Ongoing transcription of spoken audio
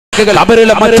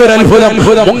ഖബറിലെ മറ്റൊരു അത്ഭുതം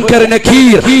മുൻകർ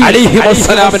നകീർ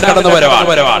അലൈഹിസ്സലാമിന് കടന്നു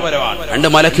വരവാണ്. രണ്ട്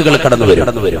മലക്കുകൾ കടന്നു വരും.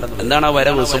 എന്താണ് ആ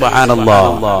വരവ്?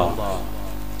 സുബ്ഹാനല്ലാഹ്.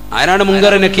 ആരാണ്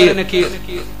മുൻകർ നകീർ?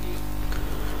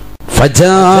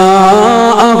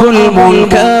 ഫജാഅഹുൽ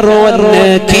മുൻകർ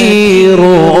വന്നകീർ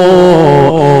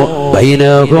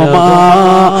ബൈനഹുമാ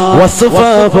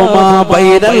വസ്ഫഹുമാ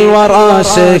ബൈനൽ വറാ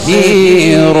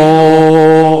ശഹീർ.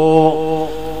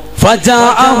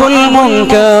 فجاءه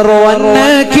المنكر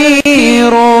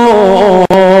والنكير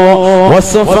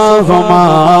وصفهما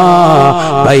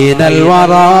بين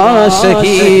الورى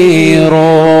شهير.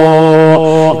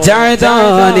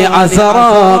 جعدان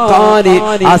أزرقان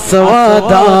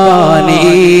أسودان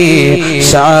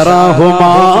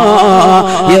شعرهما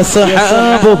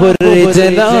يصحبه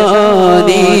الرجلان.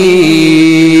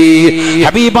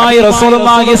 ഹബീബായ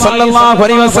റസൂലുള്ളാഹി സ്വല്ലല്ലാഹു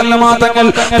അലൈഹി വസല്ലമ തങ്ങൾ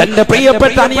തന്റെ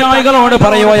പ്രിയപ്പെട്ട അനുയായികളോട്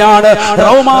പറയുകയാണ്,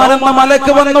 റൗമാൻ എന്ന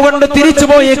മലക്ക് വന്നുകൊണ്ട് തിരിച്ചു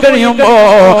പോയി കഴിയുമ്പോ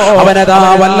അവനതാ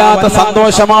വല്ലാത്ത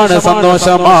സന്തോഷമാണ്.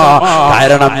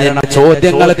 കാരണം നിന്റെ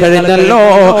ചോദ്യങ്ങൾ കഴിഞ്ഞല്ലോ,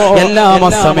 എല്ലാം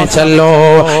അസ്തമിച്ചല്ലോ.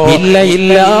 ഇല്ല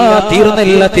ഇല്ല,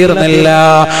 തീർന്നില്ല.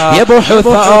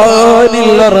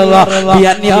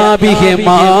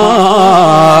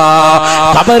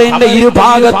 ഖബറിന്റെ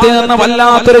ഇരുഭാഗത്ത് നിന്ന്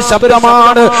വല്ലാത്തൊരു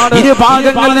ശബ്ദമാണ്,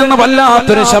 ഇരുഭാഗങ്ങളിൽ നിന്ന്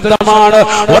വല്ലാത്തൊരു ശബ്ദമാണ്.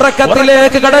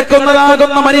 ഉറക്കത്തിലേക്ക്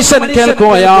കടക്കുന്നതാകുന്ന മനുഷ്യൻ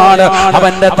കേൾക്കുകയാണ്.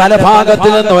 അവന്റെ തലഭാഗത്ത്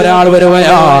നിന്ന് ഒരാൾ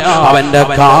വരികയാ, അവന്റെ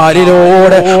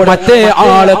കാലിലൂടെ മറ്റേ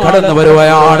ആള് കടന്നു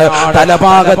വരികയാണ്.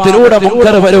 തലഭാഗത്തിലൂടെ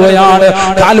മുൻകർ വരികയാണ്,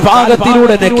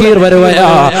 കാൽഭാഗത്തിലൂടെ നക്കീർ വരികയാ.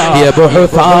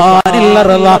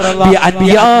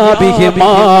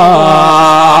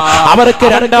 അവർക്ക്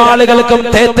രണ്ടാളുകൾക്കും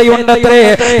തേത്തയുണ്ടത്രേ.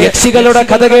 യക്ഷികളുടെ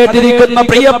കഥ കേട്ടിരിക്കുന്ന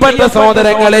പ്രിയപ്പെട്ട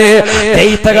സഹോദരങ്ങളെ,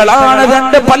 തേത്തകളാണ്,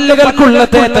 രണ്ട് പല്ലുകൾക്കുള്ള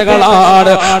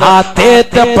തേത്തകളാണ്. ആ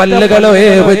തേത്ത പല്ലുകളെ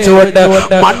വെച്ചുകൊണ്ട്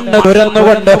മണ്ണ്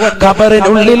തുരന്നുകൊണ്ട്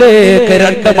ഖബറിനുള്ളിലേക്ക്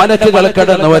രണ്ട് മലക്കുകൾ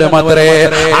കടന്നു വരും അത്രേ.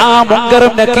 ആ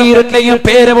മുൻകറും നക്കീറിന്റെയും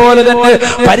പേര് പോലെ തന്നെ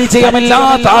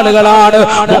പരിചയമില്ലാത്ത ആളുകളാണ്.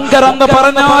 മുൻകർ എന്ന്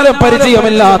പറഞ്ഞാലും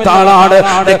പരിചയമില്ലാത്ത ആളാണ്,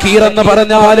 നക്കീർ എന്ന്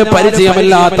പറഞ്ഞാലും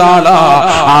പരിചയമില്ലാത്ത ആളാ.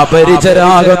 ആ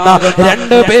പരിചയരാകുന്ന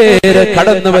രണ്ടു പേര്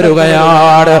കടന്നു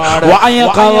വരികയാണ്.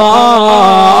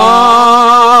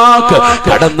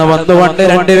 കടന്നു വന്നുകൊണ്ട്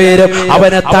രണ്ടുപേരും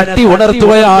അവനെ തട്ടി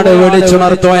ഉണർത്തുകയാണ്,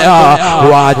 വിളിച്ചുണർത്തുകയാ.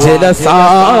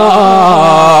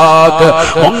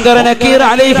 മുൻകർ നകീർ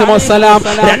അലൈഹിമുസ്സലാം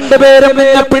രണ്ടുപേരും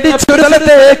നിന്നെ പിടിച്ചൊരു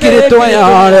സ്ഥലത്തേക്ക്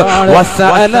ഇരുത്തുകയാണ്.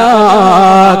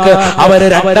 അവര്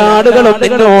രണ്ടാളുകളും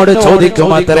നിന്നോട് ചോദിക്കും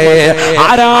അത്രേ,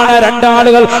 ആരാണ്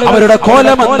രണ്ടാളുകൾ? അവരുടെ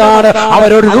കോലം എന്താണ്?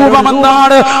 അവരുടെ രൂപം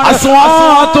എന്താണ്?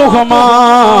 അസ്വാതുഹുമാ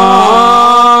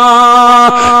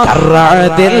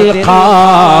കറഅദിൽ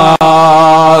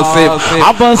ഖാസിം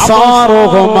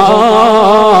അബ്സാറുഹുമാ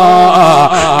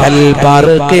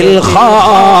കൽബർഖിൽ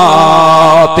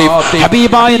ഖാതിം.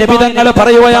 ഹബീബായ നബി തങ്ങൾ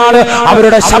പറയുകയാണ്,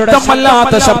 അവരുടെ ശബ്ദം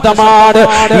വല്ലാത്ത ശബ്ദമാണ്,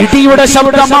 ഇടിയുടെ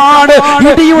ശബ്ദമാണ്,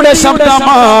 ഇടിയുടെ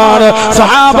ശബ്ദമാണ്.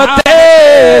 സ്വഹാബത്തെ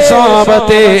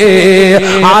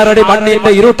ആറടി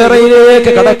മണ്ണിന്റെ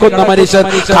ഇരുട്ടറയിലേക്ക് കടക്കുന്ന മനുഷ്യൻ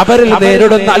ഖബറിൽ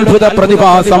നേരിടുന്ന അത്ഭുത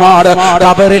പ്രതിഭാസമാണ്.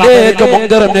 ഖബറിലേക്ക്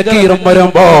മുൻകറും നകീറും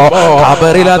വരുമ്പോ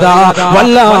ഖബറിലതാ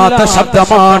വല്ലാത്ത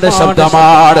ശബ്ദമാണ്.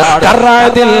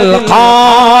 കറഅദിൽ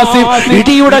ഖാസിം,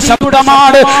 ഇടിയുടെ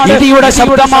ശബ്ദമാണ്, ഇടിയുടെ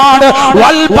ശബ്ദമാണ്.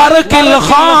 വൽ ബർഖിൽ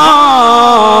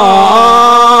ഖാതിം,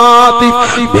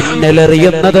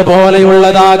 മിന്നലെറിയുന്നത്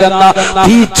പോലെയുള്ളതാകുന്ന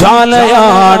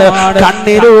തീജ്വാലയാണ്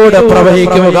കണ്ണിലൂടെ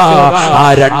പ്രവഹിക്കുക. ആ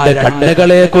രണ്ട്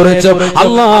കണ്ണുകളെ കുറിച്ചും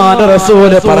അല്ലാഹുവിന്റെ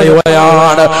റസൂൽ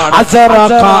പറയുകയാണ്,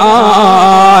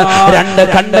 അസറഖാൻ, രണ്ട്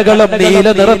കണ്ണുകളും നീല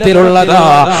നിറത്തിലുള്ളതാ.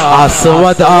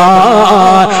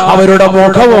 അസ്വദാൻ, അവരുടെ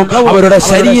മുഖവും അവരുടെ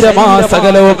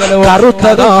ശരീരമാസകലവും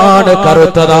കറുത്തതാണ്.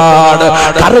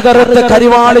 കറുകറുത്ത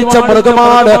കരിവാളിച്ച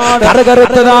മൃഗമാണ്,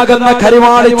 കറുകറുത്തതാകുന്ന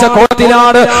കരിവാളിച്ച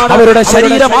കോട്ടിലാണ് അവരുടെ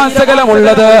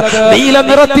ശരീരമാസകലമുള്ളത്. നീല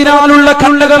നിറത്തിനാലുള്ള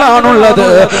കണ്ണുകളാണുള്ളത്.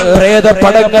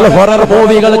 പ്രേതപടങ്ങൾ, ഹൊറർ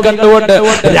മൂവികൾ കണ്ടുകൊണ്ട്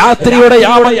രാത്രിയുടെ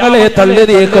യാമങ്ങളെ തള്ളി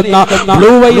നീക്കുന്ന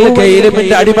ബ്ലൂ വെയിൽ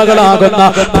ഗെയിമിന്റെ അടിമകളാകുന്ന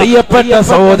പ്രിയപ്പെട്ട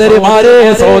സഹോദരിമാരെ,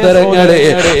 സഹോദരങ്ങളെ,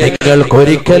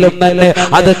 നിങ്ങൾക്കൊരിക്കലും തന്നെ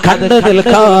അത് കണ്ടു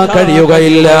നിൽക്കാൻ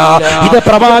കഴിയുകയില്ല. ഇത്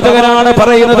പ്രവാചകനാണ്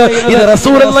പറയുന്നത്, ഇത്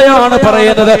റസൂലുള്ളയാണ്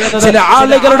പറയുന്നത്. ചില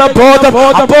ആളുകളുടെ ബോധം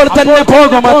അപ്പോൾ തന്നെ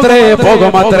പോകുമത്രേ.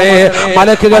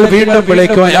 മലക്കുകൾ വീണ്ടും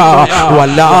വിളിക്കുകയാ.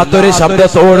 വല്ലാത്തൊരു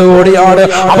ശബ്ദത്തോടുകൂടിയാണ്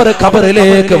അവർ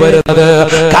ഖബറിലേക്ക് വരുന്നത്.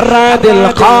 കറഅദിൽ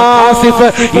ഖാസിഫ്,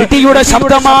 ഇടിയുടെ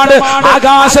ശബ്ദമാണ്.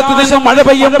 ആകാശത്ത് നിന്ന് മഴ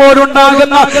പെയ്യുമ്പോൾ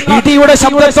ഉണ്ടാകുന്ന ഇടിയുടെ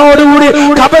ശബ്ദത്തോടുകൂടി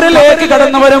ഖബറിലേക്ക്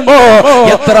കടന്നു വരുമ്പോ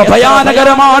എത്ര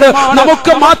ഭയാനകരമാണ്,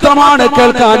 നമുക്ക് മാത്രമാണ്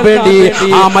കേൾക്കാൻ വേണ്ടി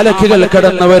ആ മലക്കുകൾ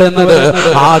കടന്നു വരുന്നത്.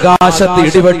 ആകാശത്ത്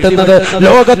ഇടിവെട്ടുന്നത്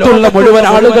ലോകത്തുള്ള മുഴുവൻ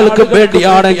ആളുകൾക്കും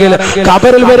വേണ്ടിയാണെങ്കിൽ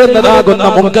ഖബറിൽ വരുന്നതാകുന്ന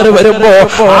മുങ്കർ വരുമ്പോ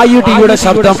ആ ഇടിയുടെ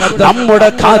ശബ്ദം നമ്മുടെ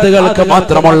കാതുകൾക്ക്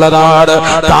മാത്രമുള്ളതാണ്,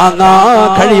 താങ്ങാൻ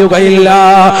കഴിയുകയില്ല.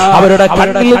 അവരുടെ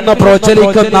കണ്ണിൽ നിന്ന്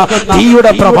പ്രോചലിക്കുന്ന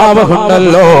തീയുടെ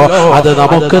പ്രഭാവമുണ്ടല്ലോ, അത്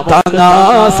നമുക്ക്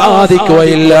താങ്ങാൻ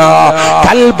സാധിക്കുകയില്ല.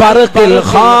 കൽബർഖിൽ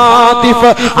ഖാതിഫ്,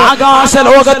 ആകാശ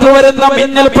ലോകത്ത് വരുന്ന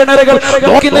മിന്നൽ പിണറുകൾ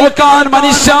നോക്കി നിൽക്കാൻ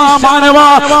മനുഷ്യ മാനവ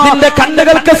നിന്റെ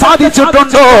കണ്ണുകൾക്ക്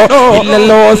സാധിച്ചിട്ടുണ്ടോ?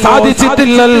 ഇല്ലല്ലോ,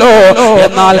 സാധിച്ചിട്ടില്ലല്ലോ.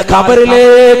 എന്നാൽ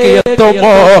ഖബറിലേക്ക്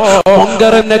എത്തുമ്പോ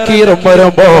മുങ്കറും നക്കീറും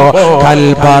വരുമ്പോ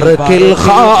കൽബർഖിൽ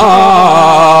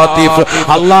ഖാതിഫ്,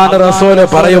 അല്ലാഹുവിന്റെ റസൂൽ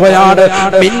പറയുകയാണ്,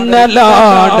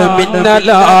 മിന്നലാണ്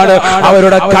മിന്നലാണ്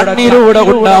അവരുടെ കണ്ണിലൂടെ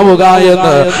ഉണ്ടാവുക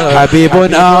എന്ന്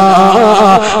ഹബീബുനാ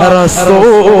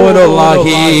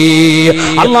റസൂലുള്ളാഹി.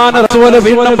 അല്ലാഹുവിന്റെ റസൂൽ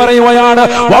വീണ്ടും പറയുകയാണ്,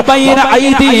 വബൈന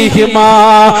ഐദീഹിമാ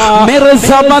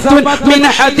മിർസബത്തുൻ മിൻ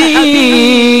ഹദീദ്.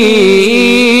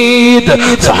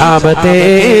 സഹാബത്തെ,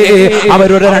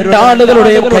 അവരുടെ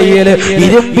രണ്ടാളുകളുടെയും കയ്യിൽ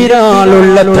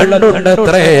ഇരുമ്പിനാലുള്ള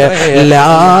തണ്ടുണ്ടത്രേ. ലാ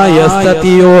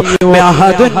യസ്തതിയു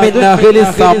അഹദുൻ മിൻ അഹ്ലി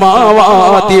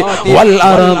സമാവാതി വൽ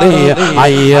അർദി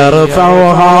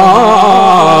അയ്യർഫഉഹാ.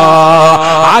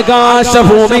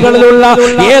 ആകാശഭൂമികളിലുള്ള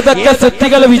ഏതൊക്കെ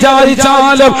സൃഷ്ടികൾ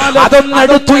വിചാരിച്ചാലും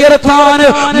അതൊന്നെടുത്തുയർത്താൻ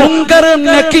മുങ്കറും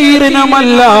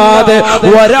നക്കീറിനുമല്ലാതെ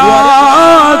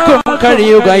ഒരാൾക്കും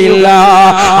കഴിയുകയില്ല.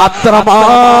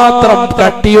 അത്രമാത്രം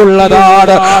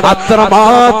കട്ടിയുള്ളതാണ്,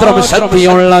 അത്രമാത്രം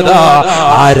ശക്തിയുള്ളതാ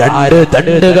ആ രണ്ട്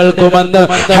ദണ്ഡുകൾക്കുമെന്ന്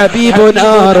ഹബീബുനാ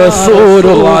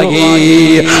റസൂലുള്ളാഹി.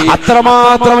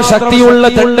 അത്രമാത്രം ശക്തിയുള്ള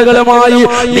ദണ്ഡുകളുമായി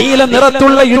നീല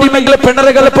നിറത്തുള്ള ഇടിമിന്നൽ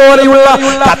പിണറുകൾ പോലെയുള്ള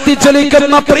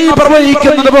കത്തിച്ചൊലിക്കുന്ന തീ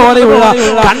പ്രവഹിക്കുന്നത് പോലെയുള്ള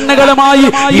കണ്ണുകളുമായി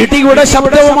ഇടിയുടെ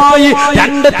ശബ്ദവുമായി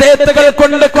രണ്ട് തേത്തുകൾ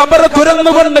കൊണ്ട് ഖബർ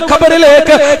തുറന്നുകൊണ്ട്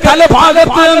ഖബറിലേക്ക്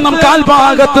തലഭാഗത്ത് നിന്നും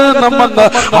കാൽഭാഗത്ത് നിന്നും വന്ന്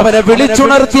അവനെ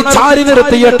വിളിച്ചുണർത്തി ചാരി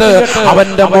നിർത്തിയിട്ട്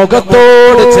അവന്റെ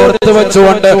മുഖത്തോട് ചേർത്ത്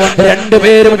വെച്ചുകൊണ്ട്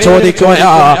രണ്ടുപേരും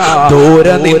ചോദിക്കുകയാ,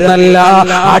 ദൂരെ നിന്നല്ല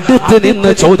അടുത്ത്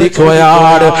നിന്ന്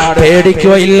ചോദിക്കുകയാണ്,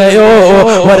 പേടിക്കുകയില്ലയോ?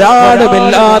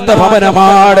 ഒരാളുമില്ലാത്ത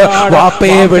ഭവനമാണ്,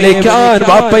 വാപ്പയെ വിളിക്കാൻ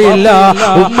വാപ്പയില്ല,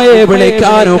 ഉമ്മയെ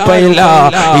വിളിക്കാൻ ഉപ്പയില്ല.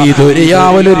 ഈ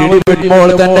ദുനിയാവിലൊരു ഇടിവിടുമ്പോൾ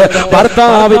തന്നെ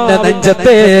ഭർത്താവിന്റെ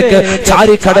നെഞ്ചത്തേക്ക്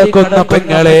ചാരിക്കടക്കുന്ന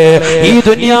പെങ്ങളെ, ഈ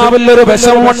ദുനിയാവിൽ ഒരു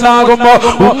വിഷമം ഉണ്ടാകുമ്പോ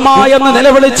ഉമ്മ എന്ന്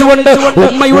നിലവിളിച്ചുകൊണ്ട്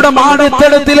ഉമ്മയുടെ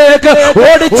മാണിത്തടത്തിലേക്ക്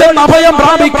ഓടിച്ചെന്ന് അഭയം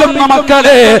പ്രാപിക്കുന്ന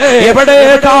മക്കളെ,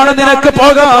 എവിടേക്കാണ് നിനക്ക്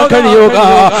പോകാൻ കഴിയുക?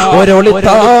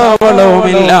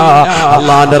 ഒരൊളിത്താവളവുമില്ല.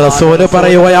 അല്ലാഹുവിന്റെ റസൂല്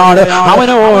പറയുകയാണ്,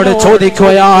 അവനോട്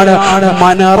ചോദിക്കുകയാണ്,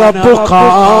 മന റബ്ബുക,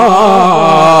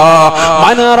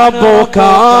 മന റബ്ബുക,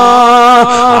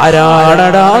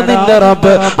 ആരാണടാ നിന്റെ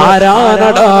റബ്ബ്,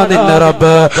 ആരാണടാ നിന്റെ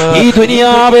റബ്ബ്? ഈ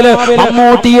ദുനിയാവില്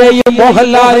മമ്മൂട്ടിയെയും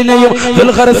മോഹൻലാലിനെയും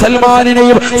ദുൽഖർ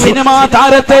സൽമാനിനെയും സിനിമാ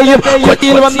താരത്തെയും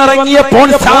കൊച്ചിയിൽ വന്നിറങ്ങിയ പോൺ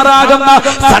സ്റ്റാറാകുന്ന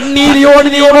സണ്ണി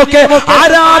ലിയോണിനെയും ഒക്കെ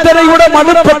ആരാധനയുടെ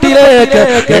മണൽപ്പട്ടിലേക്ക്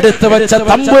എടുത്തു വെച്ച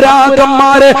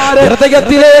തമ്പുരാക്കന്മാരെ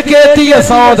ഹൃദയത്തിലേക്ക് എത്തിയ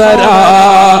സഹോദര,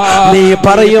 നീ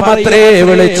പറയുമത്രേ,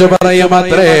 വിളിച്ചു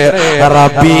പറയുമത്രേ,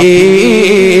 റബ്ബി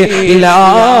ലാ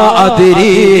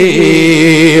അദ്രി,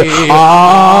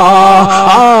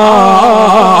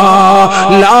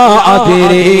 ലാ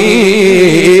അദ്രി,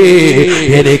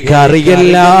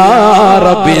 എനിക്കറിയില്ല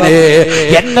റബ്ബിനെ.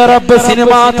 എന്റെ റബ്ബ്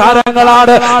സിനിമാ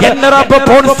താരങ്ങളാണ്, എന്റെ റബ്ബ്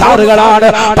പോൺ സ്റ്റാറുകളാണ്.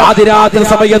 പാതിരാത്രി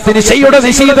സമയത്തിന് ശൈയുടെ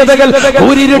നിശീതതകൾ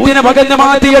ഊരിരുട്ടിനെ പകഞ്ഞു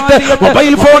മാറ്റിയിട്ട്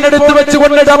മൊബൈൽ ഫോൺ എടുത്തു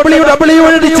വെച്ചുകൊണ്ട് ഡബ്ല്യു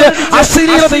അടിച്ച്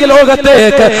അശ്ലീലതയെ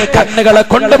ലോകത്തേക്ക് കണ്ണുകളെ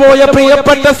കൊണ്ടുപോയ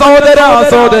പ്രിയപ്പെട്ട സഹോദര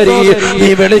സഹോദരി, നീ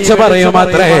വിളിച്ചു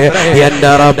പറയുമത്രേ,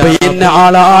 എന്റെ റബ്ബ് ഇന്ന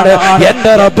ആളാണ്,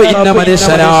 എന്റെ റബ്ബ് ഇന്ന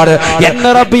മനുഷ്യനാണ്,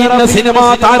 എന്റെ റബ്ബ് ഇന്ന സിനിമാ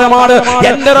താരമാണ്,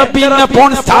 എന്റെ റബ്ബ് ഇന്ന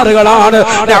പോൺ സ്റ്റാറുകളാണ്.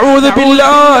 നഊദു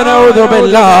ബില്ലാഹ്, നഊദു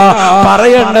ബില്ലാഹ്.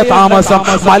 പറയേണ്ട താമസം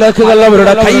മലക്കുകൾ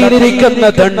അവരുടെ കയ്യിലിരിക്കുന്ന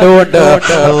ദണ്ഡുകൊണ്ട്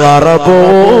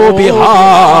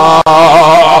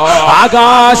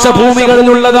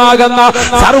ആകാശഭൂമികളിലുള്ളതാകുന്ന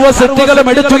സർവസൃഷ്ടികളും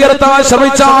എടുത്തുയർത്താൻ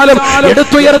ശ്രമിച്ചാലും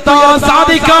എടുത്തുയർത്താൻ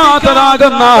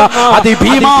സാധിക്കാത്തതാകുന്ന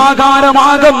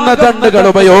അതിഭീമാകാരമാകുന്ന ദണ്ഡുകൾ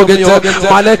ഉപയോഗിച്ച്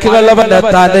മലക്കുകൾ അവന്റെ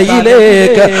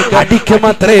തലയിലേക്ക്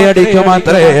അടിക്കുമത്രേ,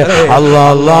 അടിക്കുമത്രേ.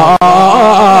 അല്ലാഹ്,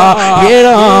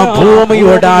 ഏഴാം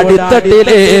ഭൂമിയുടെ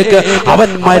അടിത്തട്ടിലേക്ക് അവൻ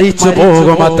മരിച്ചു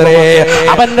പോകുമത്രേ.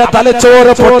 അവന്റെ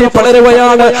തലച്ചോറ്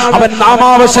പൊട്ടിപ്പളരുകയാണ്, അവൻ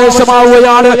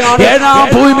നാമാവശേഷമാവുകയാണ്. ഏഴാം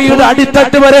ഭൂമിയുടെ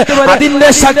അടിത്തട്ട് വരെ അതിന്റെ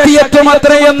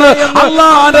ശക്തിയെത്തുമത്രേ എന്ന്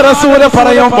അല്ലാഹുവിന്റെ റസൂൽ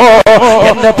പറയുമ്പോ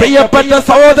എന്റെ പ്രിയപ്പെട്ട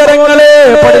സഹോദരങ്ങളെ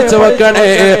പഠിച്ചു വെക്കണേ.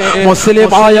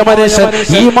 മുസ്ലിമായ മനുഷ്യൻ,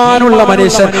 ഈമാനുള്ള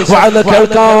മനുഷ്യൻ, വഅദ്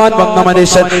കേൾക്കാൻ വന്ന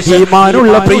മനുഷ്യൻ,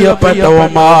 ഈമാനുള്ള പ്രിയപ്പെട്ട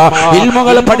ഉമ്മ,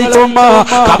 ഇൽമുകൾ പഠിച്ച ഉമ്മ,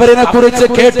 ഖബറിനെ കുറിച്ച്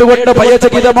കേട്ടുകൊണ്ട്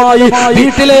ഭയചകിതമായി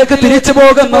വീട്ടിലേക്ക് തിരിച്ചു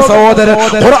പോകുന്ന സഹോദരൻ,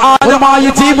 ഖുർആനുമായി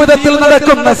ജീവിതത്തിൽ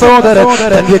നടക്കുന്ന സഹോദരൻ,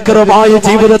 വിക്രമായി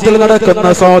ജീവിതത്തിൽ നടക്കുന്ന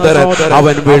സഹോദരൻ,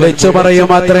 അവൻ വിളിച്ചു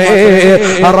പറയുമത്രേ,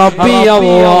 റബ്ബി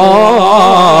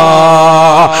അല്ലാഹ്,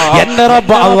 എന്റെ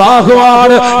റബ്ബ്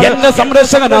അല്ലാഹുവാണ്, എന്റെ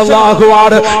സംരക്ഷകൻ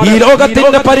അല്ലാഹുവാണ്, ഈ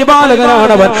ലോകത്തിന്റെ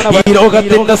പരിപാലകനാണവൻ, ഈ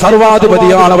ലോകത്തിന്റെ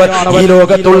സർവാധിപതിയാണവൻ, ഈ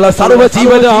ലോകത്തുള്ള സർവ്വ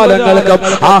ജീവജാലങ്ങൾക്കും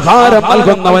ആഹാരം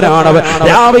നൽകുന്നവനാണവൻ.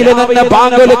 രാവിലെ തന്നെ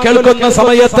ബാങ്ക് കേൾക്കുന്ന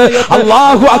സമയത്ത്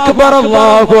അല്ലാഹു അക്ബർ,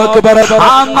 അല്ലാഹു അക്ബർ,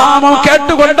 ആ നാമം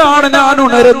കേട്ടുകൊണ്ടാണ് ഞാൻ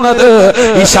ഉണരുന്നത്.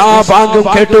 ഇശാ ബാങ്കും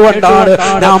കേട്ടുകൊണ്ടാണ്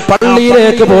ഞാൻ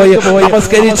പള്ളിയിലേക്ക് പോയി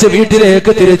നമസ്കരിച്ച്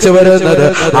വീട്ടിലേക്ക് തിരിച്ചു വരുന്നത്.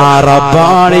 ആ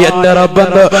റബ്ബാണ് എന്റെ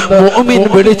റബ്ബെന്ന് മുഅ്മിൻ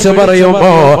വിളിച്ചു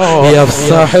പറയുമ്പോ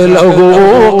യഫ്സഹു ലഹു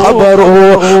ഖബറു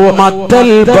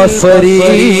മദ്ദൽ ബസരി,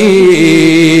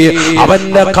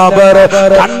 അവന്റെ ഖബർ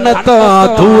കണ്ണെത്താ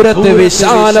ദൂരത്ത്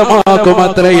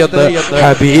വിശാലമാക്കുമത്രയെന്ന്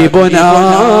ഹബീബുനാ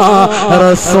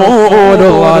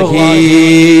റസൂലുള്ളാഹി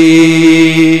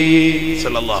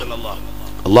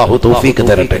അല്ലാഹു തൗഫീഖ്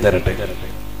തരട്ടെ.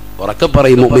 ഉറക്കെ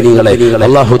പറയും മുഅ്മിനീങ്ങളെ,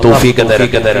 അല്ലാഹു തൗഫീഖ്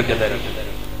തരട്ടെ.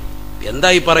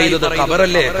 എന്തായി പറയുന്നത്?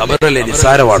 ഖബറല്ലേ, ഖബറല്ലേ,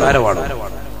 നിസ്സാരമാണ്.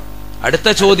 അടുത്ത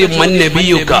ചോദ്യം, മൻ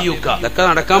നബിയുക. ഇതൊക്കെ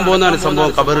നടക്കാൻ പോകുന്നതാണ്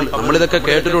സംഭവം. ഖബറിൽ നമ്മളിതൊക്കെ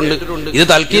കേട്ടിട്ടുണ്ട്. ഇത്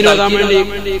തൽക്കീനാകാൻ വേണ്ടി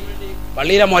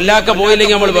പള്ളിയിലെ മൊല്ലാക്ക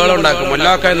പോയില്ലെങ്കിൽ നമ്മൾ വേളം ഉണ്ടാക്കും.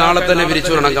 മൊല്ലാക്ക നാളെ തന്നെ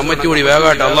പിരിച്ചു വിടണം, കമ്മിറ്റി കൂടി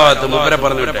വേഗമായിട്ട് അള്ളാഹത്ത് മുപ്പരെ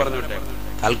പറഞ്ഞു വിട്ടെ.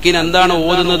 തൽക്കീൻ എന്താണ്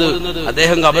ഓതുന്നത്?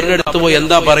 അദ്ദേഹം ഖബറിന്റെ അടുത്ത് പോയി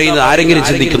എന്താ പറയുന്നത്? ആരെങ്കിലും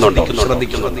ചിന്തിക്കുന്നുണ്ടോ?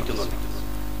 ശ്രദ്ധിക്കുന്നുണ്ട്.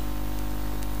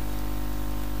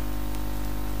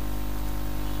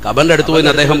 ഖബറിന്റെ അടുത്ത് പോയി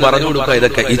അദ്ദേഹം പറഞ്ഞു കൊടുക്കുക.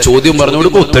 ഇതൊക്കെ ഈ ചോദ്യം പറഞ്ഞു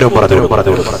കൊടുക്കും, ഉത്തരവും പറഞ്ഞു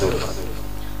കൊടുക്കും.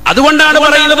 അതുകൊണ്ടാണ്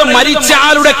പറയുന്നത്, മരിച്ച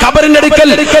ആളുടെ ഖബറിന്റെ അടുക്കൽ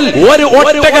ഒരു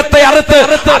ഒട്ടകത്തെ അറുത്ത്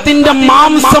അതിന്റെ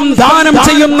മാംസം ദാനം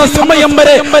ചെയ്യുന്ന സമയം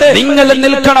വരെ നിങ്ങൾ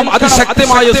നിൽക്കണം. അത്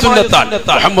ശക്തമായ സുന്നത്താണ്.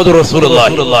 മുഹമ്മദ്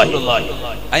റസൂലുള്ളാഹി.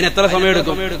 അതിന് എത്ര സമയം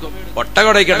എടുക്കും?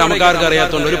 ഒട്ടകടയ്ക്കട്ടെ, നമുക്കാർക്കും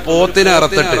അറിയാത്തതുകൊണ്ട് ഒരു പോത്തിനെ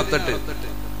അറുത്തിട്ട്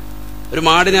ഒരു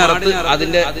മാടിനെ അറുത്ത്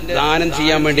അതിന്റെ ദാനം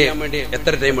ചെയ്യാൻ വേണ്ടി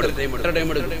എത്ര ടൈം എടുക്കും?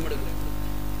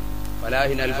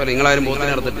 നിങ്ങളാരും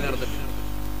പോത്തിനെ അറുത്തിട്ട്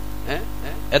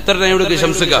എത്ര ടൈം എടുക്കും?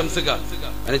 ശംസുക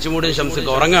അനച്ചുമൂടി ശംസുക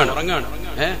ഉറങ്ങാണ്.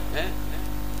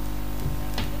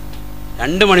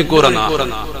 2 മണിക്കൂർ.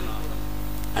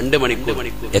 2 മണിക്കൂർ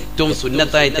ഏറ്റവും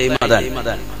സുന്നത്തായ ടൈം അതാണ്.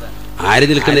 ആര്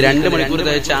നിൽക്കുന്ന 2 മണിക്കൂർ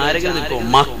തയ്ച്ച് ആരെങ്കിലും നിൽക്കോ?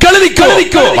 മക്കള്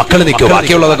നിൽക്കോ?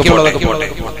 ബാക്കിയുള്ളതൊക്കെ പോട്ടെ.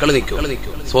 മക്കള് നിൽക്കോ?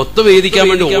 സ്വത്ത് വേദിക്കാൻ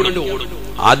വേണ്ടി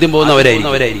ആദ്യം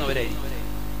പോകുന്നവരായിരിക്കും.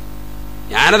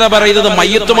 ഞാനതാ പറയുന്നത്,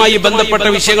 മയ്യത്തുമായി ബന്ധപ്പെട്ട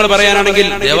വിഷയങ്ങൾ പറയാനാണെങ്കിൽ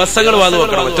ദിവസങ്ങൾ വാതു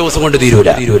വെക്കണം. ഒറ്റ ദിവസം കൊണ്ട് തീരൂല.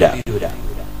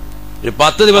 ഒരു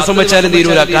 10 ദിവസം വെച്ചാലും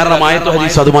തീരൂല. കാരണം ആയത്തു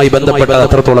ഹദീസ് അതുമായി ബന്ധപ്പെട്ടത്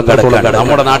അത്രത്തോളം കിടക്കുകയാണ്.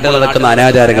 നമ്മുടെ നാട്ടിൽ നടക്കുന്ന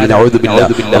അനാചാരങ്ങൾ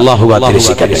അല്ലാഹു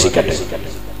കാത്തിരക്ഷിക്കട്ടെ.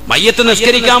 മയ്യത്ത്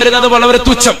നിസ്കരിക്കാൻ വരുന്നത് വളരെ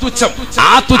തുച്ഛം.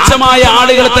 ആ തുച്ഛമായ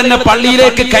ആളുകൾ തന്നെ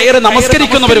പള്ളിയിലേക്ക് കയറി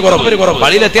നമസ്കരിക്കുന്നവർ കുറവ്.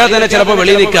 പള്ളിയിലെത്തിയാൽ തന്നെ ചിലപ്പോൾ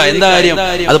വെളിയിൽ നിൽക്കുക. എന്താ കാര്യം?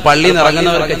 അത് പള്ളിയിൽ നിന്ന്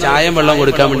ഇറങ്ങുന്നവർക്ക് ചായം വെള്ളം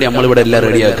കൊടുക്കാൻ വേണ്ടി നമ്മളിവിടെ എല്ലാം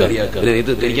റെഡിയാക്കുക.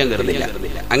 ഇത് തിരിക്കാൻ കയറുന്നില്ല.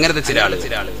 അങ്ങനത്തെ ചില ആളുകൾ.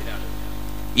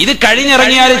 ഇത്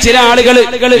കഴിഞ്ഞിറങ്ങിയാൽ ചില ആളുകൾ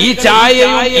ഈ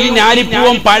ചായയും ഈ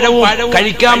ഞാലിപ്പൂവും പഴവും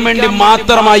കഴിക്കാൻ വേണ്ടി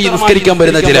മാത്രമായി നിസ്കരിക്കാൻ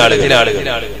വരുന്ന ചില ആളുകൾ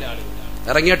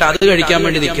ഇറങ്ങിയിട്ട് അത് കഴിക്കാൻ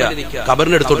വേണ്ടി നിൽക്കുക.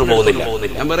 ഖബറിന്റെ അടുത്തോട്ട് പോകുന്നില്ല.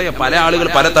 ഞാൻ പറയാം, പല ആളുകൾ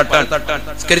പല തട്ടാൻ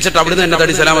നിസ്കരിച്ചിട്ട് അവിടുന്ന് തന്നെ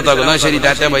തടി സലാമത്താക്കും. ശരി,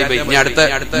 ടാറ്റ ബൈ ബൈ, ഇനി അടുത്ത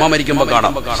ഉമ്മ മരിക്കുമ്പോ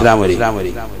കാണാം.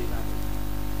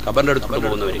 ഖബറിന്റെ അടുത്തോട്ട്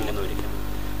പോകുന്നവര്,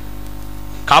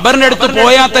 ഖബറിന്റെ അടുത്ത്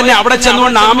പോയാൽ തന്നെ അവിടെ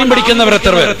ചെന്നുകൊണ്ട് ആമീൻ പിടിക്കുന്നവർ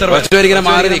എത്ര പേർ? ഇങ്ങനെ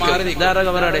മാറി നിൽക്കും. ഇതാരുടെ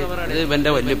ഖബറാടെ? ഇത് എന്റെ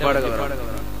വല്യപ്പാടെ ഖബറാണ്.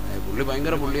 പുള്ളി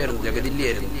ഭയങ്കര പുള്ളിയായിരുന്നു,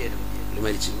 ജഗദില്ലിയായിരുന്നു. പുള്ളി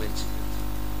മരിച്ചു.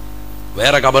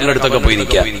 വേറെ ഖബറിന്റെ അടുത്തൊക്കെ പോയി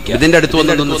നിൽക്കുക. ഇതിന്റെ അടുത്ത്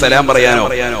വന്നൊന്ന് സലാം പറയാനോ?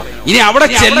 ഇനി അവിടെ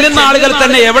ചെല്ലുന്ന ആളുകൾ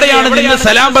തന്നെ എവിടെയാണ് നിന്ന്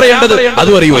സലാം പറയേണ്ടത്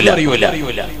അതും അറിയൂല.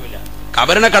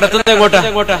 ഖബറിനെ കടത്തുന്നത് എങ്ങോട്ടാ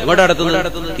കടത്തുന്നത്?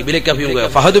 ഖിബിലക്ക് അഭിമുഖം.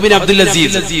 ഫഹദ് ബിൻ അബ്ദുൽ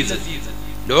അസീസ്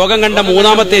ലോകം കണ്ട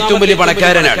 3ാമത്തെ ഏറ്റവും വലിയ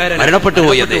പണക്കാരനാണ്. മരണപ്പെട്ടു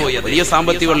പോയത്. വലിയ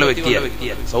സാമ്പത്തികമുള്ള വ്യക്തിയാണ്.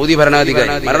 സൗദി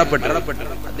ഭരണാധികാരി മരണപ്പെട്ടു.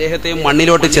 അദ്ദേഹത്തെ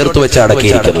മണ്ണിലോട്ട് ചേർത്ത് വെച്ച്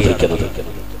അടക്കിയിരിക്കുന്നത്.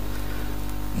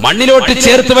 മണ്ണിലോട്ട്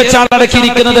ചേർത്ത് വെച്ചാണ്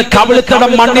അടക്കിയിരിക്കുന്നത്.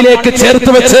 കവിളിത്തടം മണ്ണിലേക്ക്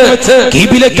ചേർത്ത് വെച്ച്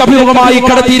ഖിബിലക്ക് അഭിമുഖമായി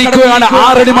കടത്തിയിരിക്കുകയാണ്.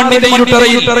 6 അടി മണ്ണിന്റെ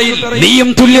ഇരുട്ടറയിൽ നീയും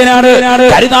തുല്യനാണ്.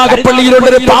 കരുനാഗപ്പള്ളിയിലുള്ള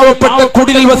ഒരു പാവപ്പെട്ട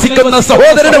കുടിലിൽ വസിക്കുന്ന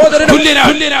സഹോദരനും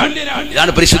തുല്യനാണ്.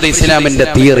 ഇതാണ് പരിശുദ്ധ ഇസ്ലാമിന്റെ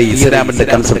തിയറി, ഇസ്ലാമിന്റെ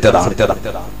കൺസെപ്റ്റ്.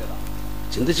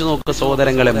 ചിന്തിച്ചു നോക്കുക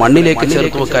സഹോദരങ്ങളെ, മണ്ണിലേക്ക്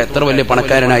ചേർത്ത് വെക്കുക. എത്ര വലിയ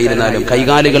പണക്കാരനായിരുന്നാലും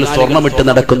കൈകാലുകൾ സ്വർണ്ണമിട്ട്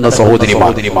നടക്കുന്ന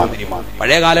സഹോദരിമാർ.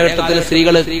 പഴയ കാലഘട്ടത്തിൽ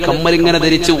സ്ത്രീകൾ കമ്മലിങ്ങനെ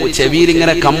ധരിച്ച്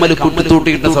ചെവിയിലിങ്ങനെ കമ്മൽ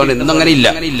കൂട്ടിത്തൂട്ടിയിട്ട സഹോദരൻ. ഇന്നങ്ങനെ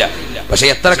ഇല്ല. പക്ഷെ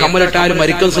എത്ര കമ്മലിട്ടാലും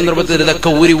മരിക്കുന്ന സന്ദർഭത്തിൽ ഇതൊക്കെ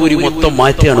ഊരി ഊരി മൊത്തം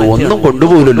മാറ്റിയാണ്. ഒന്നും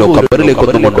കൊണ്ടുപോകില്ലല്ലോ,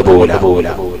 ഖബറിലേക്കൊന്നും കൊണ്ടുപോകില്ല,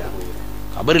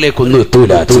 ഖബറിലേക്കൊന്നും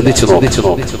എത്തൂല. ചിന്തിച്ചു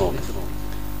നോക്ക്.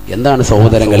 എന്താണ്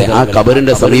സഹോദരങ്ങളെ, ആ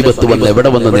ഖബറിന്റെ സമീപത്ത് വന്ന് എവിടെ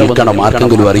വന്ന് നിൽക്കണം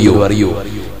ആർക്കെങ്കിലും അറിയൂ?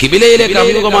 കിബിലയിലേക്ക്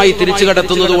അഭിമുഖമായി തിരിച്ചു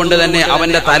കടത്തുന്നത് കൊണ്ട് തന്നെ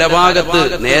അവന്റെ തലഭാഗത്ത്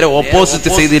നേരെ ഓപ്പോസിറ്റ്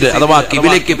ചെയ്തിട്ട്, അഥവാ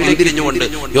കിബിലേക്ക് പിന്തിരിഞ്ഞുകൊണ്ട്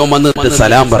യോ വന്നിട്ട്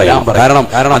സലാം പറയാം.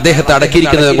 കാരണം അദ്ദേഹത്തെ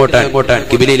അടക്കിയിരിക്കുന്നത് എങ്ങോട്ടാണ്?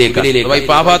 കിബിലയിലേക്ക്.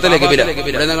 ഇപ്പൊ ആ ഭാഗത്തല്ലേ കിബില?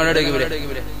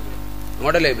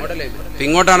 അങ്ങോട്ടല്ലേ?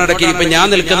 ഇങ്ങോട്ടാണ് അടക്കി. ഇപ്പൊ ഞാൻ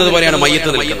നിൽക്കുന്നത് പോലെയാണ് മയ്യത്ത്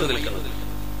നിൽക്കുന്നത്.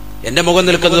 എന്റെ മുഖം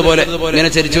നിൽക്കുന്നത് പോലെ ഇങ്ങനെ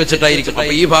ചരിച്ചു വെച്ചിട്ടായിരിക്കും.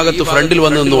 അപ്പൊ ഈ ഭാഗത്ത് ഫ്രണ്ടിൽ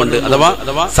വന്ന് നിന്നുകൊണ്ട്, അഥവാ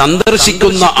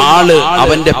സന്ദർശിക്കുന്ന ആള്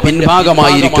അവന്റെ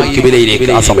പിൻഭാഗമായിരിക്കും കിബിലയിലേക്ക്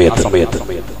ആ സമയത്ത്.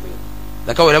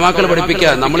 ഇതൊക്കെ ഉലമാക്കൾ പഠിപ്പിക്കുക.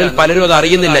 നമ്മളിൽ പലരും അത്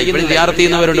അറിയുന്നില്ല. ഇവരും സിയാറത്ത്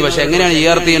ചെയ്യുന്നവരുണ്ട്, പക്ഷെ എങ്ങനെയാണ്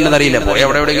സിയാറത്ത് ചെയ്യേണ്ടത് അറിയില്ല. പോയി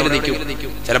എവിടെയെങ്കിലും നിൽക്കും.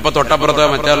 ചിലപ്പോ തൊട്ടപ്പുറത്ത്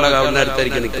മറ്റുള്ള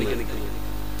അടുത്തായിരിക്കും നിൽക്കുന്നത്.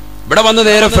 ഇവിടെ വന്ന്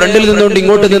നേരെ ഫ്രണ്ടിൽ നിന്നുകൊണ്ട്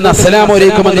ഇങ്ങോട്ട് നിന്ന് അസ്സലാമു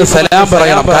അലൈക്കും എന്ന് സലാം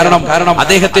പറയണം. കാരണം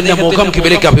അദ്ദേഹത്തിന്റെ മുഖം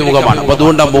കിബിലയ്ക്ക് അഭിമുഖമാണ്. അപ്പൊ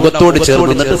അതുകൊണ്ട് ആ മുഖത്തോട് ചേർന്ന്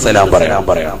നിന്നിട്ട് സലാം പറയാം.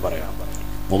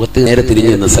 മുഖത്ത് നേരെ തിരിഞ്ഞു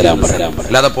നിന്ന് സലാം പറയാം.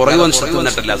 അല്ലാതെ പുറകെ വന്ന്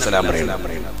നിന്നിട്ടല്ല സലാം പറയണം.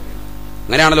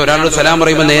 അങ്ങനെയാണല്ലോ ഒരാളോട് സലാം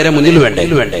പറയുമ്പോൾ നേരെ മുന്നിൽ വേണ്ടേ?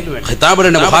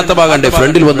 ഖിതാബിന്റെ മുഖാത്തബാകണ്ടേ?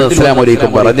 ഫ്രണ്ടിൽ വന്ന് അസ്സലാമു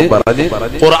അലൈക്കും പറഞ്ഞ്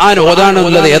ഖുർആൻ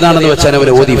ഓതാനുള്ളത് ഏതാണെന്ന് വെച്ചാൽ അവർ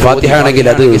ഓതി. ഫാത്തിഹ ആണെങ്കിൽ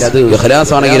അത്,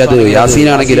 ഇഖ്ലാസ് ആണെങ്കിൽ അത്, യാസീൻ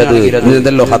ആണെങ്കിൽ അത്,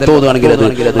 എന്തല്ലോ ഹത്തോദ് ആണെങ്കിൽ അത്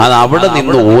അവിടെ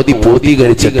നിന്ന് ഓതി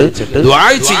പൂർത്തീകരിച്ചിട്ട് ദുആ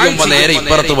ചെയ്യുമ്പോൾ നേരെ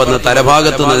ഇപ്പുറത്ത് വന്ന്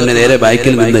തലഭാഗത്ത് നിന്ന് നേരെ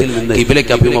ബാക്കിൽ നിന്ന്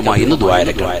ഖിബിലയ്ക്ക് അഭിമുഖമായി ഇന്ന് ദുആ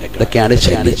ഇരക്കണം. ഇതൊക്കെയാണ്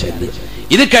ശൈലി.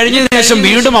 ഇത് കഴിഞ്ഞതിന് ശേഷം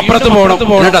വീണ്ടും അപ്പുറത്ത് പോകണം.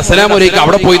 എന്നിട്ട് അസ്സലാമു അലൈക്കും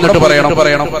അവിടെ പോയി എന്നിട്ട് പറയണം.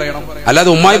 അല്ലാതെ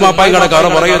ഉമ്മായി മാപ്പായി കടക്കാറ്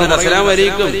പറയുന്നത് അസ്സലാമു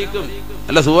അലൈക്കും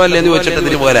അല്ല സുഖമല്ലേ എന്ന് വെച്ചിട്ട്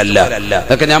ഇതിന് പോലല്ല.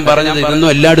 അതൊക്കെ ഞാൻ പറഞ്ഞത് ഇതൊന്നും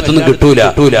എല്ലായിടത്തൊന്നും കിട്ടൂല.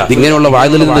 ഇങ്ങനെയുള്ള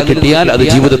വാതിലിൽ നിന്ന് കിട്ടിയാൽ അത്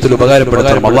ജീവിതത്തിൽ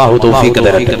ഉപകാരപ്പെടുത്തണം. അല്ലാഹു തൗഫീഖ്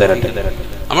തരട്ടെ.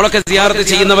 നമ്മളൊക്കെ സിയാറത്ത്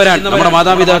ചെയ്യുന്നവരാണ്. നമ്മുടെ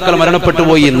മാതാപിതാക്കൾ മരണപ്പെട്ടു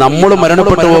പോയി. നമ്മൾ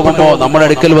മരണപ്പെട്ടു പോകുമ്പോ നമ്മുടെ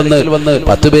അടുക്കൽ വന്ന്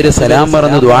 10 പേര് സലാം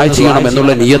പറഞ്ഞ് ദുആ ചെയ്യണം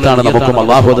എന്നുള്ള നിയ്യത്താണ് നമുക്കും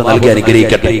അല്ലാഹു അത് നൽകി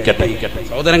അനുഗ്രഹിക്കട്ടെ.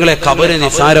 സഹോദരങ്ങളെ, ഖബർ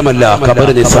നിസ്സാരമല്ല.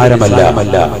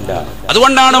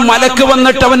 അതുകൊണ്ടാണ് മലക്ക്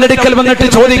വന്നിട്ട് അവന്റെ അടുക്കൽ വന്നിട്ട്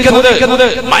ചോദിക്കുന്നത്,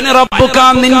 മൻ റബ്ബുക,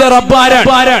 നിന്റെ റബ്ബ് ആരാണ്?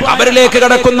 ഖബറിലേക്ക്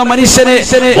കടക്കുന്ന മനുഷ്യനെ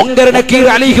മുൻകർ നക്കീർ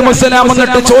അലൈഹിസ്സലാം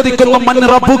വന്നിട്ട് ചോദിക്കുന്നു, മൻ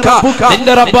റബ്ബുക,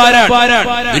 നിന്റെ റബ്ബ് ആരാണ്?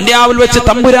 ദുനിയാവിൽ വെച്ച്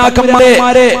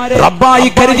തമ്പുരാക്കന്മാരെ റബ്ബായി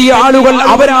കരുതിയ ആളുകൾ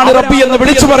അവരാണ് റബ്ബി എന്ന്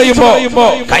വിളിച്ചു പറയുമ്പോ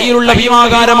കയ്യിലുള്ള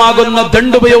ഭീമാകാരമാകുന്ന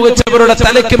ദണ്ഡ് ഉപയോഗിച്ചവരുടെ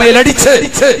തലയ്ക്ക് മേലടിച്ച്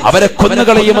അവരെ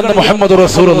കൊന്നുകളയുമെന്ന് മുഹമ്മദ്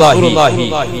റസൂലുള്ളാഹി.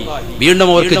 വീണ്ടും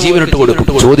അവർക്ക് ജീവനിട്ട് കൊടുക്കും.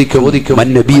 ചോദിക്കും, മൻ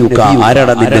നബിയുക,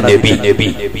 ആരാണ് നിന്റെ നബി?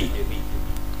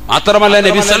 മാത്രമല്ല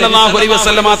നബി സല്ലല്ലാഹു അലൈഹി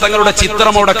വസല്ലമ തങ്ങളുടെ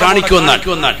ചിത്രം അവിടെ കാണിക്കുമെന്നാണ്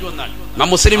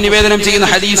മുസ്ലിം നിവേദനം ചെയ്യുന്ന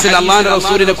ഹദീസിൽ. അല്ലാഹുവിന്റെ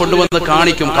റസൂലിനെ കൊണ്ടുവന്ന്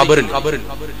കാണിക്കും ഖബറിൽ.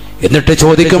 എന്നിട്ട്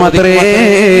ചോദിക്കും, അത്രേ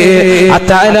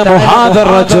അതഅലമു ഹാദർ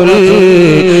റജുൽ,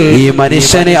 ഈ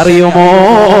മനുഷ്യനെ അറിയുമോ?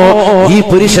 ഈ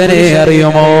പുരുഷനെ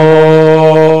അറിയുമോ?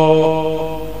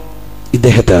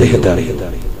 ഇദ്ദേഹത്തെ അറിയുമോ?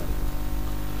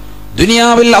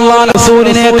 ദുനിയാവിൽ അല്ലാഹുവിന്റെ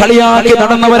റസൂലിനെ കളിയാക്കി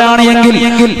നടന്നവരാണ് എങ്കിൽ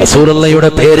റസൂലുള്ളാഹിയുടെ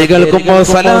പേര് കേൾക്കുമ്പോൾ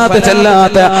സലാത്ത്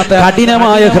ചെല്ലാത്ത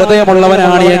കഠിനമായ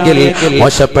ഹൃദയമുള്ളവനാണ് എങ്കിൽ,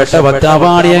 മോശപ്പെട്ട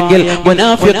വക്താവാണ് എങ്കിൽ,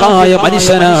 മുനാഫിഖായ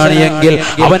മനുഷ്യനാണ് എങ്കിൽ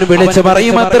അവൻ വിളിച്ചു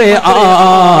പറയും, അത്രേ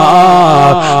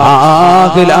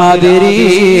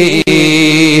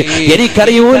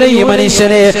എനിക്കറിയൂല ഈ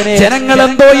മനുഷ്യനെ.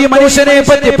 ജനങ്ങളെന്തോ ഈ മനുഷ്യനെ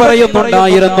പറ്റി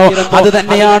പറയുന്നുണ്ടായിരുന്നു. അത്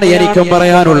തന്നെയാണ് എനിക്കും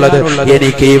പറയാനുള്ളത്.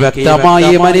 എനിക്ക് ഈ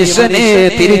വ്യക്തമായി മനുഷ്യനെ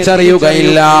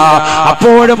തിരിച്ചറിയുകയില്ല.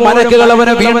 അപ്പോഴും മലക്കുകൾ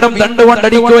അവനെ വീണ്ടും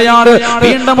തണ്ടുകൊണ്ടടിക്കുകയാണ്.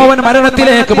 വീണ്ടും അവൻ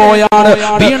മരണത്തിലേക്ക് പോയാണ്.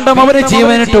 വീണ്ടും അവന്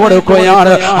ജീവനിട്ട്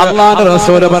കൊടുക്കുകയാണ്. അല്ലാഹുവിന്റെ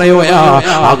റസൂൽ പറയുകയാ,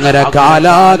 അങ്ങനെ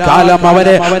കാലാകാലം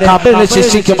അവനെ ഖബറിൽ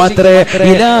ശിക്ഷിക്കുമത്രേ,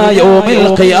 ഇലാ യൗമിൽ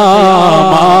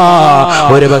ഖിയാമ.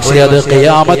 ഒരുപക്ഷേ അത്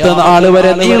ഖിയാമത്ത് നാൾ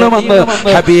വരെ നീളുമെന്ന്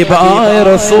ഹബീബായ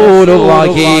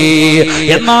റസൂലുള്ളാഹി.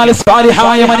 എന്നാൽ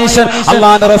സാലിഹായ മനുഷ്യൻ,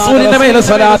 അല്ലാഹുവിന്റെ റസൂലിന്റെ മേൽ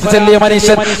സ്വലാത്ത് ചൊല്ലിയ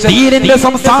മനുഷ്യൻ, ദീനിന്റെ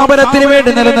സംസ്ഥാപനത്തിന്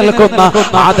വേണ്ടി നിലനിൽക്കുന്ന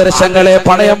ആദർശങ്ങളെ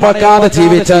പണയം വെക്കാതെ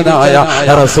ജീവിച്ചതായ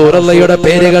റസൂലുള്ളാഹിയുടെ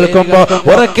പേര് കേൾക്കുമ്പോ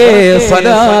ഉറക്കെ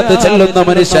സ്വലാത്ത് ചൊല്ലുന്ന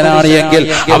മനുഷ്യനാണ് എങ്കിൽ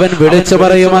അവൻ വിളിച്ചു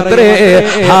പറയും, അത്രേ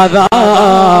ഹദാ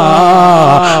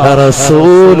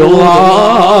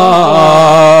റസൂലുള്ളാഹ്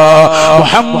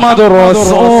മുഹമ്മദുർ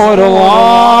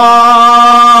റസൂലുള്ളാഹ്.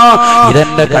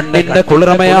 ഇതെന്റെ കണ്ണിന്റെ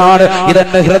കുളിർമയാണ്,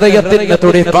 ഇതെന്റെ ഹൃദയത്തിന്റെ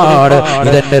തുടിപ്പാണ്,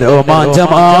 ഇതെന്റെ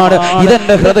രോമാഞ്ചമാണ്,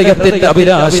 ഇതെന്റെ ഹൃദയത്തിന്റെ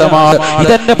അഭിലാഷമാണ്,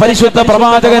 ഇതെന്റെ പരിശുദ്ധ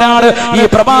പ്രവാചകനാണ്. ഈ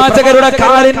പ്രവാചകരുടെ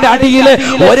കാലിന്റെ അടിയിലെ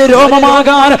ഒരു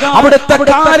രോമമാകാൻ, അവിടുത്തെ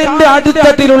കാലിന്റെ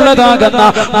അടിത്തട്ടിലുള്ളതാകുന്ന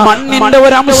മണ്ണിന്റെ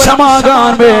ഒരു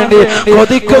അംശമാകാൻ വേണ്ടി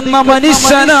കൊതിക്കുന്ന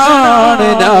മനുഷ്യനാണ്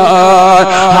ഞാൻ.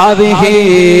 ഹാദിഹി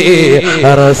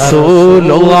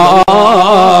റസൂലുള്ളാഹ്,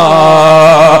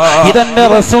 ഇതെന്റെ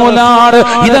റസൂലാണ്,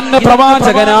 ഇതെന്റെ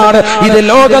പ്രവാചകനാണ്, ഇത്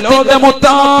ലോകത്തിന്റെ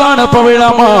മുത്താണ്,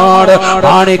 പവിഴമാണ്,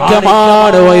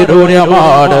 മാണിക്യമാണ്,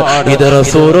 വൈഡൂര്യമാണ്, ഇത്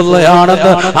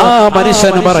റസൂലുള്ളയാണെന്ന് ആ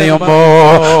മനുഷ്യൻ പറയുമ്പോ,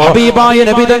 ഹബീബായ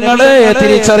നബി തങ്ങളെ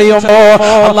തിരിച്ചറിയുമ്പോ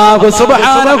അല്ലാഹു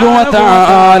സുബ്ഹാനഹു വ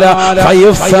തആല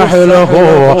ഫയഫ്സഹു ലഹു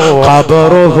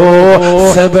ഖബറുഹു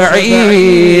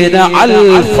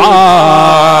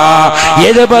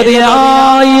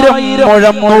 70,000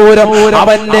 മുഴം ദൂരം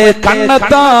അവന്റെ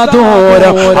കണ്ണെത്താ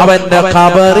ദൂരം അവന്റെ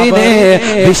ഖബറിനെ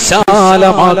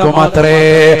വിശാലമാക്കുമത്രേ.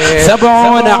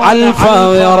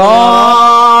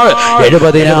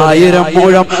 70,000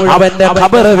 മുഴം അവന്റെ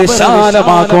ഖബർ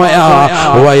വിശാലമാക്കുകയാ.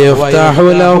 വയഫ്തഹു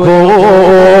ലഹു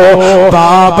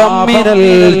ബാബം മിനൽ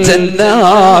ജന്ന,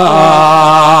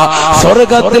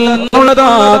 സ്വർഗ്ഗത്തിൽ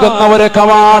നിന്നുള്ളതാകുന്ന ഒരു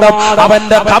കവാടം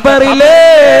അവന്റെ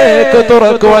ഖബറിലേക്ക്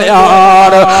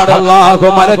തുറക്കുകയാണ്. അല്ലാഹു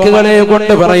മലക്കുകളെ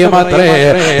കൊണ്ട് പറയുമത്രേ,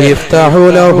 ഇഫ്തഹു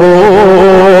ലഹു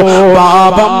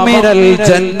ബാബം മിനൽ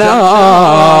ജന്ന,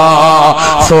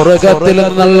 സ്വർഗ്ഗത്തിൽ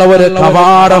നിന്നുള്ള ഒരു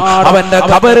കവാടം അവന്റെ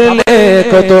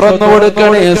ഖബറിലേക്ക് തുറന്നു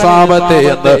കൊടുക്കണേ സാമത്തെ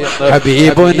എന്ന്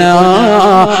ഹബീബുനാ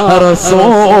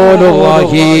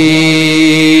റസൂലുള്ളാഹി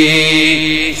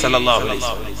സല്ലല്ലാഹു അലൈഹി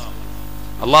വസല്ലം.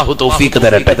 അല്ലാഹു തൗഫീഖ്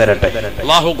തരട്ടെ,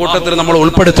 അല്ലാഹു കൂട്ടത്തിൽ നമ്മൾ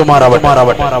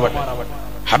ഉൾപ്പെടുത്തുമാറാവട്ടെ.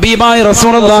 ഹബീബായ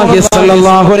റസൂലുള്ളാഹി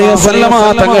സ്വല്ലല്ലാഹു അലൈഹി വസല്ലമ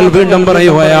തങ്ങൾ വീണ്ടും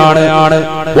പറയുകയാണ്,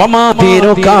 വമാ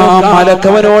ദീനുക,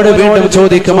 മലക്കവരോട് വീണ്ടും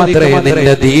ചോദിക്കുമത്രേ,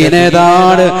 നിന്റെ ദീൻ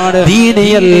ഏതാണ്?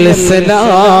 ദീനിയൽ ഇസ്ലാം,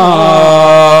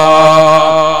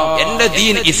 എന്റെ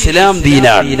ദീൻ ഇസ്ലാം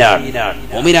ദീനാണ്.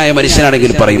 മുഅ്മിനായ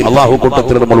മനുഷ്യനാണെങ്കിൽ പറയും, അല്ലാഹു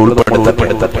കൂട്ടത്തിൽ നമ്മൾ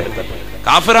ഉൾപ്പെടുത്തട്ടെ.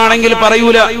 കാഫിറാണെങ്കിൽ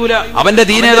പറയൂല, അവന്റെ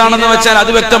ദീൻ ഏതാണെന്ന് വെച്ചാൽ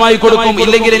അത് വ്യക്തമായി കൊടുക്കും,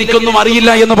 ഇല്ലെങ്കിൽ എനിക്കൊന്നും അറിയില്ല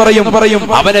എന്ന് പറയും.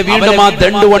 അവനെ വീണ്ടും ആ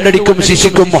ദണ്ട് കൊണ്ടടിക്കും,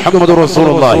 ശിക്ഷിക്കും. മുഹമ്മദ്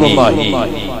റസൂലുള്ളാഹി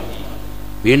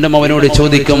വീണ്ടും അവനോട്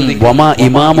ചോദിക്കും, വമാ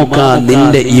ഇമാമുക,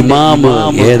 നിന്റെ ഇമാമ്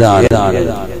ഏതാണ്?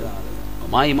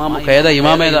 വമാ ഇമാമുക, ഏതാ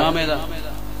ഇമാം? ഏതാ?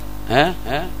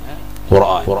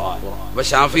 ഖുർആൻ. അപ്പൊ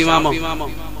ഷാഫി ഇമാമോ?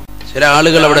 ചില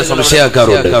ആളുകൾ അവിടെ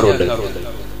സംശയാക്കാറുണ്ട്.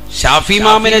 ഷാഫി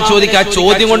ഇമാമിനെ ചോദിക്കുക, ആ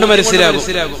ചോദ്യം കൊണ്ട് മനസ്സിലാകും.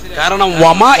 കാരണം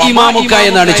വമാ ഇമാമുക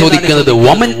എന്നാണ് ചോദിക്കുന്നത്,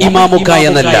 വമൻ ഇമാമുക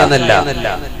എന്നല്ല.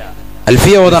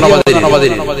 അൽഫിയ ഓതാണ്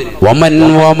വമൻ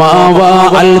വമാ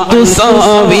വഅൽ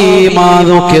തുസാവി മാ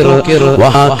ദുകിർ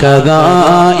വഹകദാ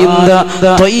ഇന്ദ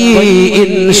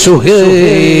തയ്യിൻ ശുഹൈർ.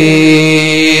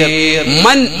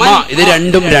 മൻ മാ, ഇത്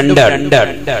രണ്ടും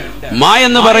രണ്ടാണ്. മാ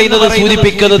എന്ന് പറയുന്നത്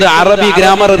സൂചിപ്പിക്കുന്നത് അറബി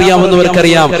ഗ്രാമർ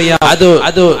അറിയാവുന്നവർക്കറിയാം, അത്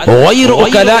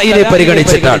കലായിനെ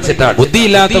പരിഗണിച്ചിട്ടാണ്,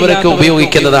 ബുദ്ധിയില്ലാത്തവർക്ക്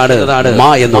ഉപയോഗിക്കുന്നതാണ് മാ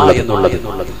എന്നുള്ളത്.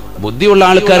 ബുദ്ധിയുള്ള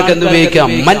ആൾക്കാർക്ക് എന്ത് ഉപയോഗിക്കാം?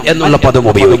 മൻ എന്നുള്ള പദം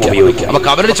ഉപയോഗിക്കാം. അപ്പൊ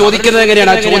അവരോട് ചോദിക്കുന്നത്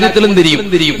എങ്ങനെയാണ്? ആ ചോദ്യത്തിലും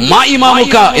തിരിയും. മാ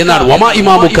ഇമാമുക എന്നാണ്, വമാ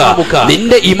ഇമാമുക,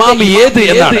 നിന്റെ ഇമാം ഏത്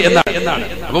എന്നാണ്.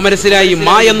 അപ്പൊ മനസ്സിലായി,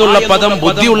 മാ എന്നുള്ള പദം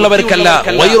ബുദ്ധിയുള്ളവർക്കല്ല,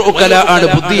 വൈറുകല ആണ്,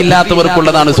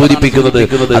 ബുദ്ധിയില്ലാത്തവർക്കുള്ളതാണ് സൂചിപ്പിക്കുന്നത്.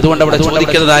 അതുകൊണ്ട് അവിടെ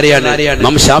ചോദിക്കുന്നത് ആരെയാണ്?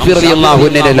 നാം ഷാഫി റളിയല്ലാഹു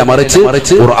അൻഹുവിനെ മറിച്ച്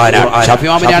ഖുർആനാണ്. ഷാഫി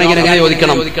ഇമാമിനാണെങ്കിൽ എങ്ങനെ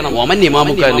ചോദിക്കണം? വമൻ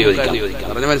ഇമാമുക എന്ന് ചോദിക്കണം.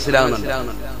 പറഞ്ഞ മനസ്സിലായോ?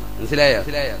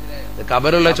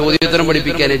 ഖബറുള്ള ചോദ്യോത്തരം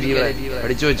പഠിപ്പിക്കാനേ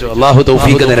പഠിച്ചു വെച്ചു. അല്ലാഹു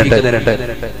തൗഫീഖ് തരട്ടെ.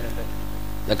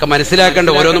 ഇതൊക്കെ മനസ്സിലാക്കണ്ട,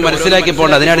 ഓരോന്നും മനസ്സിലാക്കി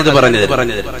പോകണ്ട. അതിനാണ് ഇത് പറഞ്ഞത്.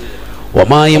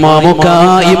 وما إمامك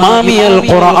إمامي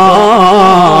القرآن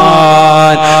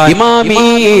إمامي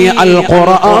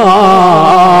القرآن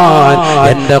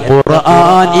എന്റെ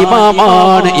ഖുർആൻ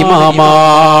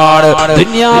ഇമാമാണ്.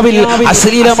 ദുനിയാവിൽ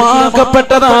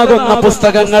അശ്ലീലമാക്കപ്പെട്ടതാകുന്ന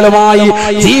പുസ്തകങ്ങളുമായി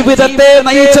ജീവിതത്തെ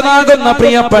നയിച്ചതാകുന്ന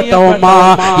പ്രിയപ്പെട്ട ഉമ്മ,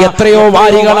 എത്രയോ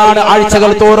വാരികളാണ്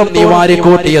ആഴ്ചകൾ തോറും നീ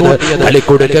വാരിക്കൂട്ടിയത്.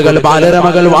 കളിക്കുടുക്കുകൾ,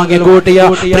 ബാലരമകൾ വാങ്ങിക്കൂട്ടിയ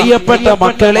പ്രിയപ്പെട്ട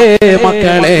മക്കളെ,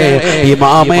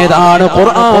 ഇമാമേതാണ്?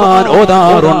 ഖുർആൻ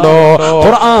ഓതാറുണ്ടോ?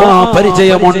 ഖുർആൻ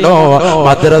പരിചയമുണ്ടോ?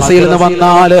 മദ്രസയിൽ നിന്ന്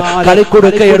വന്നാൽ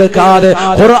കളിക്കുടുക്കയെടുക്കാതെ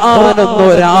ഖുർആൻ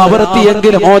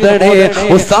ഒരാവർത്തിയെങ്കിലും ഓതണേ.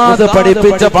 ഉസ്താദ്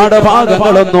പഠിപ്പിച്ച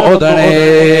പാഠഭാഗങ്ങളൊന്നും ഓതണേ.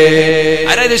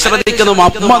 ആരായത് ശ്രദ്ധിക്കുന്നു?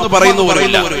 അമ്മ എന്ന് പറയുന്ന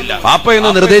പോലുമില്ല, പാപ്പ എന്ന്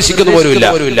നിർദ്ദേശിക്കുന്ന പോലുമില്ല.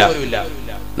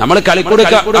 നമ്മൾ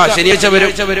കളിക്കുടുക്ക ശനിയാഴ്ച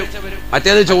വരും,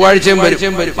 മറ്റേത് ചൊവ്വാഴ്ചയും വരും.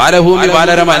 ബാലഭൂമി,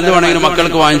 ബാലരമ എന്ത് വേണമെങ്കിലും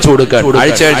മക്കൾക്ക് വാങ്ങിച്ചു കൊടുക്കാൻ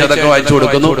ആഴ്ച അതൊക്കെ വാങ്ങിച്ചു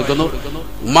കൊടുക്കുന്നു.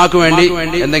 ഉമ്മാക്ക് വേണ്ടി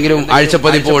എന്തെങ്കിലും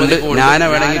ആഴ്ചപ്പതിപ്പ് കൊണ്ട്, ജ്ഞാന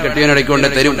വേണമെങ്കിൽ കെട്ടിയവനിടയ്ക്ക് കൊണ്ട്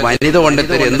തരും, വനിത കൊണ്ട്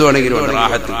തരും, എന്ത് വേണമെങ്കിലും ഉണ്ട്.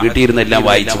 റാഹത്ത് വീട്ടിയിരുന്നെല്ലാം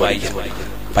വായിച്ചു.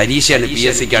 പരീക്ഷയാണ്,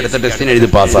 PSCക്ക് അടുത്ത ടെസ്റ്റിന് എഴുതി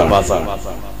പാസ്സാണ്.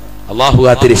 അല്ലാഹു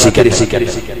കാത്തിരക്ഷിക്കട്ടെ.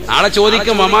 നാളെ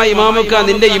ചോദിക്കും, വമാ ഇമാമുക,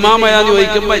 നിന്റെ ഇമാമയാന്ന്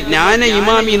ചോദിക്കുമ്പോ ഞാൻ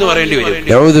ഇമാമി എന്ന് പറയേണ്ടി വരും.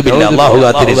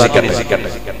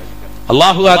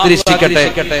 അല്ലാഹു കാത്തിരക്ഷിക്കട്ടെ.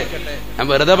 ഞാൻ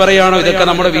വെറുതെ പറയാണോ? ഇതൊക്കെ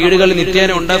നമ്മുടെ വീടുകളിൽ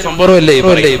നിത്യേന ഉണ്ടാ സംഭവമല്ലേ?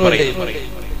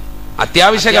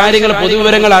 അത്യാവശ്യ കാര്യങ്ങൾ,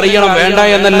 പൊതുവിവരങ്ങൾ അറിയണം, വേണ്ട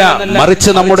എന്നല്ല,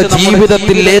 മറിച്ച് നമ്മുടെ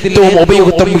ജീവിതത്തിൽ ഏറ്റവും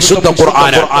ഉപയുക്തം വിശുദ്ധ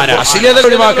ഖുർആനാണ്. അശ്ലീലത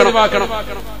ഒഴിവാക്കണം.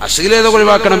 അശ്ലീലത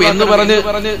ഒഴിവാക്കണം എന്ന് പറഞ്ഞ്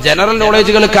ജനറൽ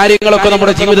നോളേജുകൾ കാര്യങ്ങളൊക്കെ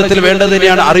നമ്മുടെ ജീവിതത്തിൽ വേണ്ടത്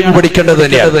തന്നെയാണ്, അറിവ് പഠിക്കേണ്ടത്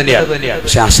തന്നെയാണ്.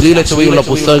 പക്ഷെ അശ്ലീല ചുവയുള്ള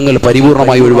പുസ്തകങ്ങൾ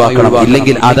പരിപൂർണമായി ഒഴിവാക്കണം.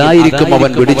 ഇല്ലെങ്കിൽ അതായിരിക്കും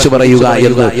അവൻ വിളിച്ചു പറയുക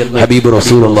എന്ന് ഹബീബ്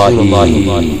റസൂലുള്ളാഹി.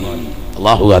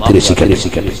 അല്ലാഹു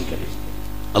കാത്തിരക്ഷിക്കട്ടെ.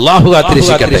 അല്ലാഹു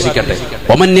കാത്തിരക്ഷിക്കട്ടെ.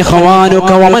 വമൻ ഖവാനുക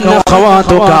വമൻ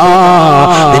ഖവാതുക,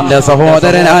 നിന്റെ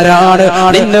സഹോദരൻ ആരാണ്,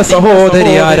 നിന്റെ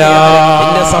സഹോദരി ആരാണ്,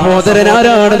 നിന്റെ സഹോദരൻ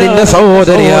ആരാണ്, നിന്റെ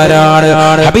സഹോദരി ആരാണ്.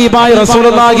 ഹബീബായ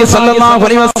റസൂലുള്ളാഹി സ്വല്ലല്ലാഹു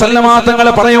അലൈഹി വസല്ലമ തങ്ങൾ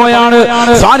പറയുകയാണ്,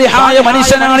 സാലിഹായ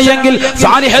മനുഷ്യനാണ് എങ്കിൽ,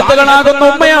 സാലിഹത്തുകളാകുന്ന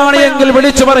ഉമ്മയാണ് എങ്കിൽ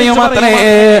വിളിച്ചു പറയും അത്രേ,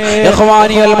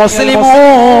 ഇഖ്വാനിയൽ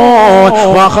മുസ്ലിമൂൻ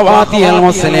വഖവാതിയൽ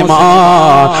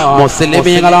മുസ്ലിമാത്,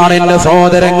 മുസ്ലിമീങ്ങളാണ് എന്റെ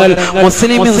സഹോദരങ്ങൾ,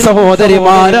 മുസ്ലിം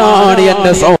സഹോദരിമാർ ാണ്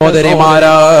എന്റെ സഹോദരിമാര്.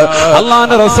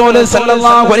 അല്ലാഹുവിന്റെ റസൂൽ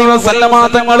സല്ലല്ലാഹു അലൈഹി വസല്ലമ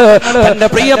തങ്ങൾ തന്റെ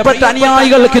പ്രിയപ്പെട്ട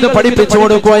അനുയായികൾക്ക് ഇത് പഠിപ്പിച്ചു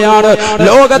കൊടുക്കുകയാണ്.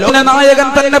 ലോകത്തിന്റെ നായകൻ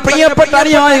തന്റെ പ്രിയപ്പെട്ട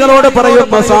അനുയായികളോട്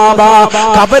പറയുന്ന സഹാബ,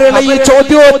 ഖബറിലെ ഈ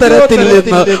ചോദ്യോത്തരത്തിൽ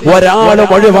നിന്ന്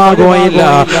ഒരാളും ഒഴിവാകുകയില്ല,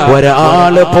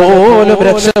 ഒരാൾ പോലും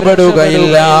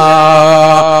രക്ഷപ്പെടുകയില്ല.